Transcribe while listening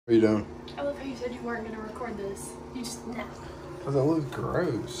What are you doing? I love how you said you weren't going to record this. You just, no. Because it looks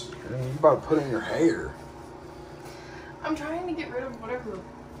gross. You're about to put it in your hair. I'm trying to get rid of whatever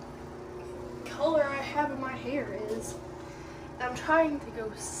color I have in my hair is. I'm trying to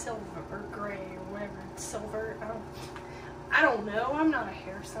go silver or gray or whatever. Silver. I don't know. I'm not a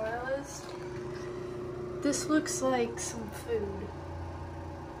hairstylist. This looks like some food.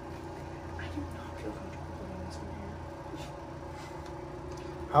 I do not feel comfortable putting this in my hair.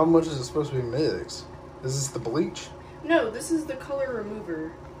 How much is it supposed to be mixed? Is this the bleach? No, this is the color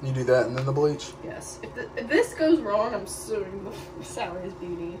remover. You do that and then the bleach? Yes. If this goes wrong, I'm suing Sally's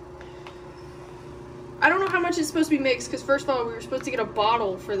Beauty. I don't know how much it's supposed to be mixed, because first of all, we were supposed to get a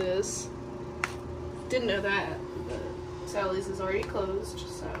bottle for this. Didn't know that, but Sally's is already closed,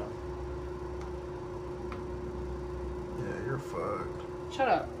 so. Yeah, you're fucked. Shut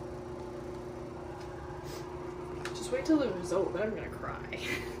up. Just wait till the result, then I'm gonna cry.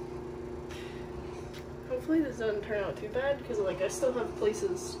 Hopefully this doesn't turn out too bad, because like I still have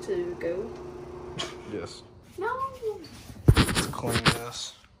places to go. Yes. No! Let's clean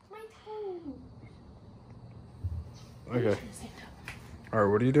this. My toe! Okay.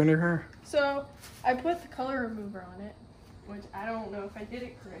 Alright, what are you doing to your hair? So, I put the color remover on it, which I don't know if I did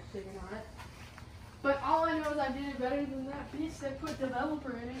it correctly or not. But all I know is I did it better than that bitch that put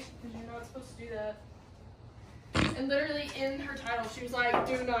developer in it, because you're not supposed to do that. And literally in her title, she was like,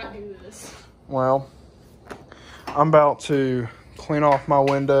 do not do this. Well, I'm about to clean off my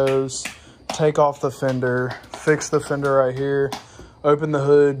windows, take off the fender, fix the fender right here, open the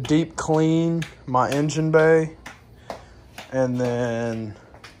hood, deep clean my engine bay, and then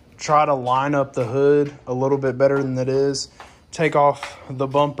try to line up the hood a little bit better than it is. Take off the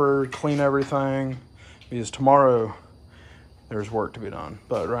bumper, clean everything, because tomorrow there's work to be done.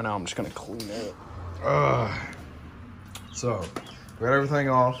 But right now I'm just gonna clean it. So, got everything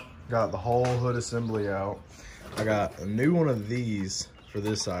off, got the whole hood assembly out. I got a new one of these for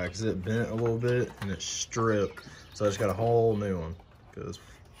this side because it bent a little bit and it stripped. So I just got a whole new one because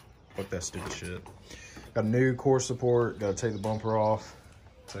fuck that stupid shit. Got a new core support, got to take the bumper off.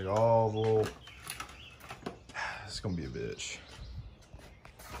 Take all the little, it's gonna be a bitch.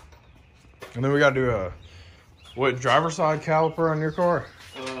 And then we gotta do a, what, driver side caliper on your car?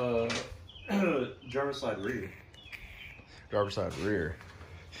 Driver side rear. Driver side rear.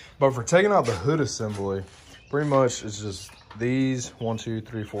 But for taking out the hood assembly, pretty much it's just these 1, 2,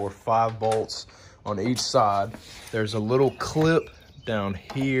 3, 4, 5 bolts on each side. There's a little clip down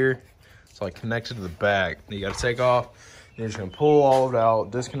here. It's like connected to the back. You gotta take off. You're just gonna pull all of it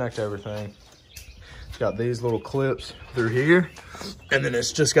out, disconnect everything. It's got these little clips through here. And then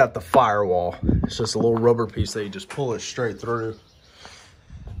it's just got the firewall. It's just a little rubber piece that you just pull it straight through.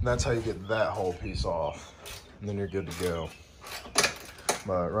 And that's how you get that whole piece off. And then you're good to go.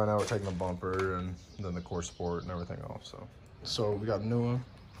 But right now we're taking the bumper and then the core support and everything off. So we got a new one.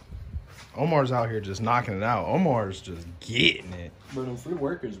 Omar's out here just knocking it out. Omar's just getting it. But them free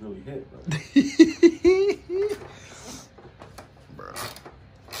workers really hit, bro. Bro.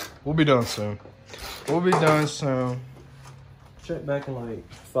 We'll be done soon. We'll be done soon. Check back in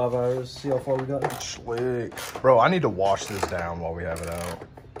like 5 hours, see how far we got. Slick. Bro, I need to wash this down while we have it out.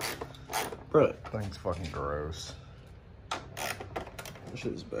 Bro, Thing's fucking gross. that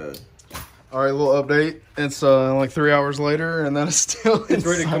shit is bad. All right, little update. It's like 3 hours later, and then it's still. It's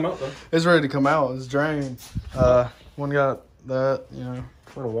ready to come out though. It's ready to come out. It's drained. One got that, you know. Went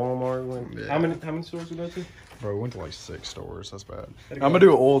to Walmart. Went. Yeah. How many stores we go to? Bro, we went to like 6 stores. That's bad. I'm go. gonna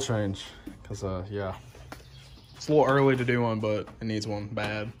do an oil change, cause yeah, it's a little early to do one, but it needs one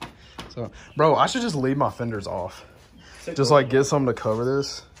bad. So, bro, I should just leave my fenders off. Just like get something to cover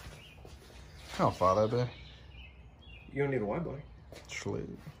this. How far that be? You don't need a wide body. Slick.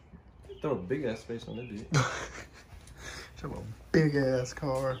 Throw a big ass space on it, dude. Have a big ass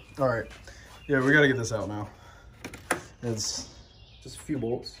car. All right, yeah, we gotta get this out now. It's Just a few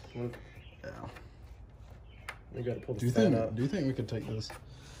bolts. yeah. You gotta pull the Do you fan think? out. Do you think we could take this?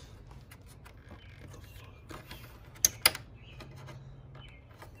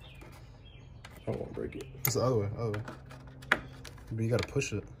 I don't want to break it. It's the other way. Other way. But you gotta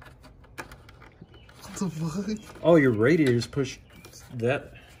push it. What the fuck? Oh, your radiators push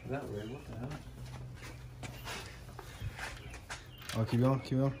that way. What the hell? Oh, keep going.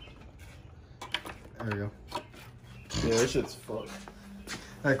 Keep going. There we go. Yeah, this shit's fucked.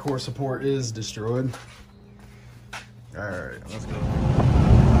 That core support is destroyed. All right, let's go.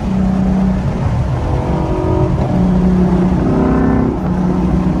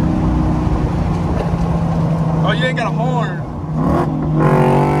 Oh, you ain't got a horn.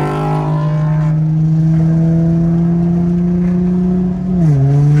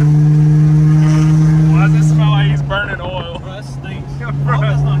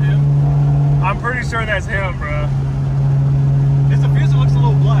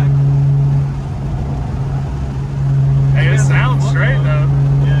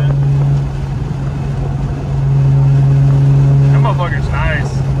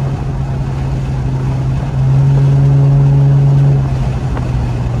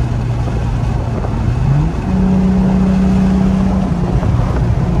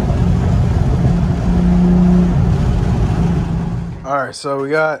 right, so we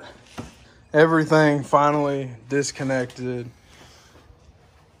got everything finally disconnected,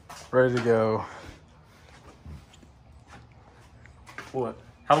 ready to go. What?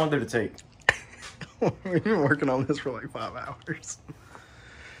 How long did it take? We've been working on this for like 5 hours.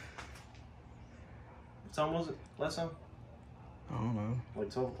 What time was it last time? I don't know.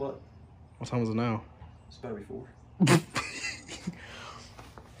 Like 12 o'clock? What time is it now? It's better be 4.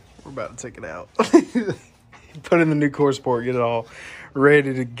 We're about to take it out. Put in the new core support, get it all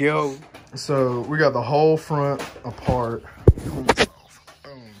ready to go. So we got the whole front apart. Boom.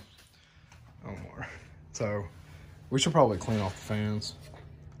 No more. So we should probably clean off the fans.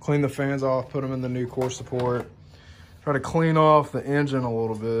 Clean the fans off, put them in the new core support. Try to clean off the engine a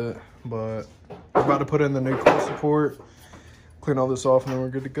little bit, but we're about to put in the new core support, clean all this off, and then we're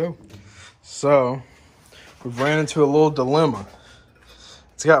good to go. So we've ran into a little dilemma.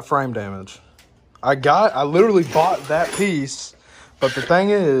 It's got frame damage. I literally bought that piece, but the thing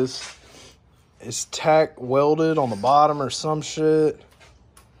is, it's tack welded on the bottom or some shit.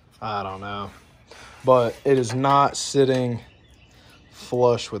 I don't know. But it is not sitting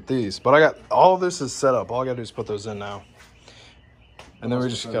flush with these. But I got, all of this is set up. All I gotta do is put those in now. And then we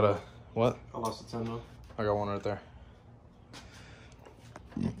just gotta, what? I lost a 10 though. I got one right there.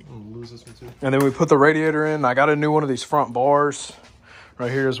 I'm gonna lose this one too. And then we put the radiator in. I got a new one of these front bars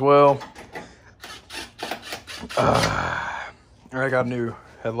right here as well. I got a new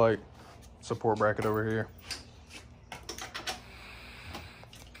headlight support bracket over here.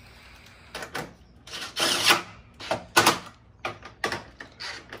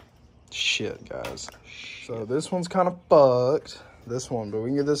 Shit, guys. So this one's kind of fucked. This one, but we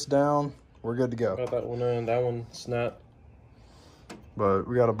can get this down. We're good to go. Got that one in. That one snapped. But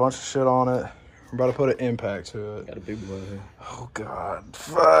we got a bunch of shit on it. We're about to put an impact to it. Got a big one here. Oh, God.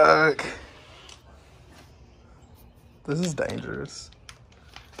 Fuck. This is dangerous.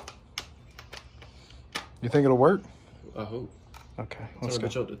 You think it'll work? I hope. Okay, let's go.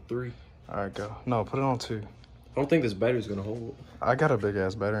 Let's go up to 3. All right, go. No, put it on 2. I don't think this battery's gonna hold. I got a big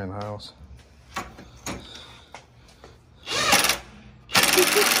ass battery in the house. All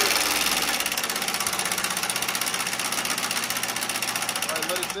right,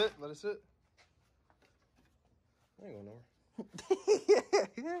 let it sit. Let it sit. I ain't going nowhere.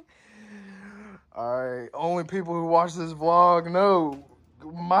 All right, only people who watch this vlog know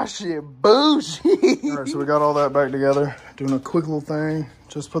my shit bougie. All right, so we got all that back together. Doing a quick little thing.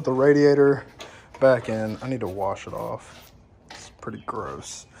 Just put the radiator back in. I need to wash it off. It's pretty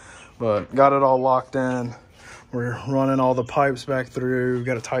gross. But got it all locked in. We're running all the pipes back through. We've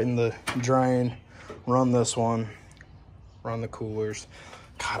got to tighten the drain. Run this one. Run the coolers.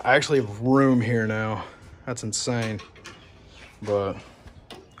 God, I actually have room here now. That's insane. But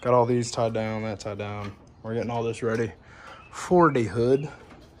got all these tied down, that tied down. We're getting all this ready for the hood.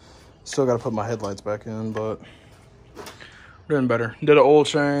 Still got to put my headlights back in, but we're doing better. Did an oil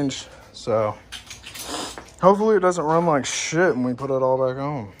change, so hopefully it doesn't run like shit when we put it all back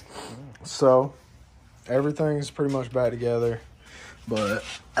on. So everything's pretty much back together, but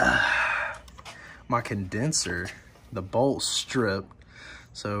my condenser, the bolt's stripped.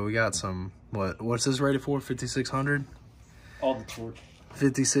 So we got some, what's this rated for? 5,600? All the torque.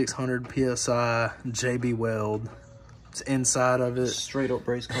 5,600 PSI JB weld. It's inside of it. Straight up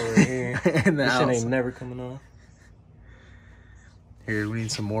brace color here. And this shit ain't never coming off. Here, we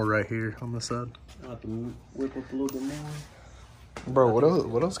need some more right here on this side. I'll have to whip up a little bit more. Bro,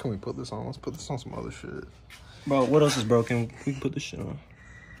 what else can we put this on? Let's put this on some other shit. Bro, what else is broken? We can put this shit on.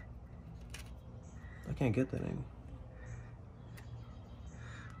 I can't get that angle.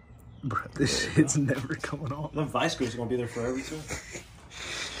 Bro, this shit's never coming off. The vice grip's gonna be there forever too.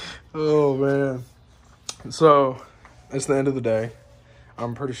 Oh man. So it's the end of the day.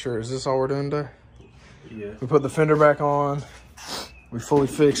 I'm pretty sure. Is this all we're doing today? Yeah. We put the fender back on. We fully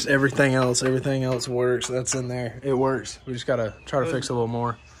fixed everything else. Everything else works. That's in there. It works. We just gotta try to fix it a little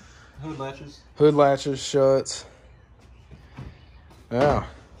more. Hood latches. Hood latches, shuts. Yeah.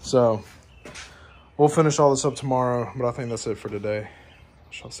 So we'll finish all this up tomorrow, but I think that's it for today.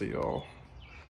 Shall see y'all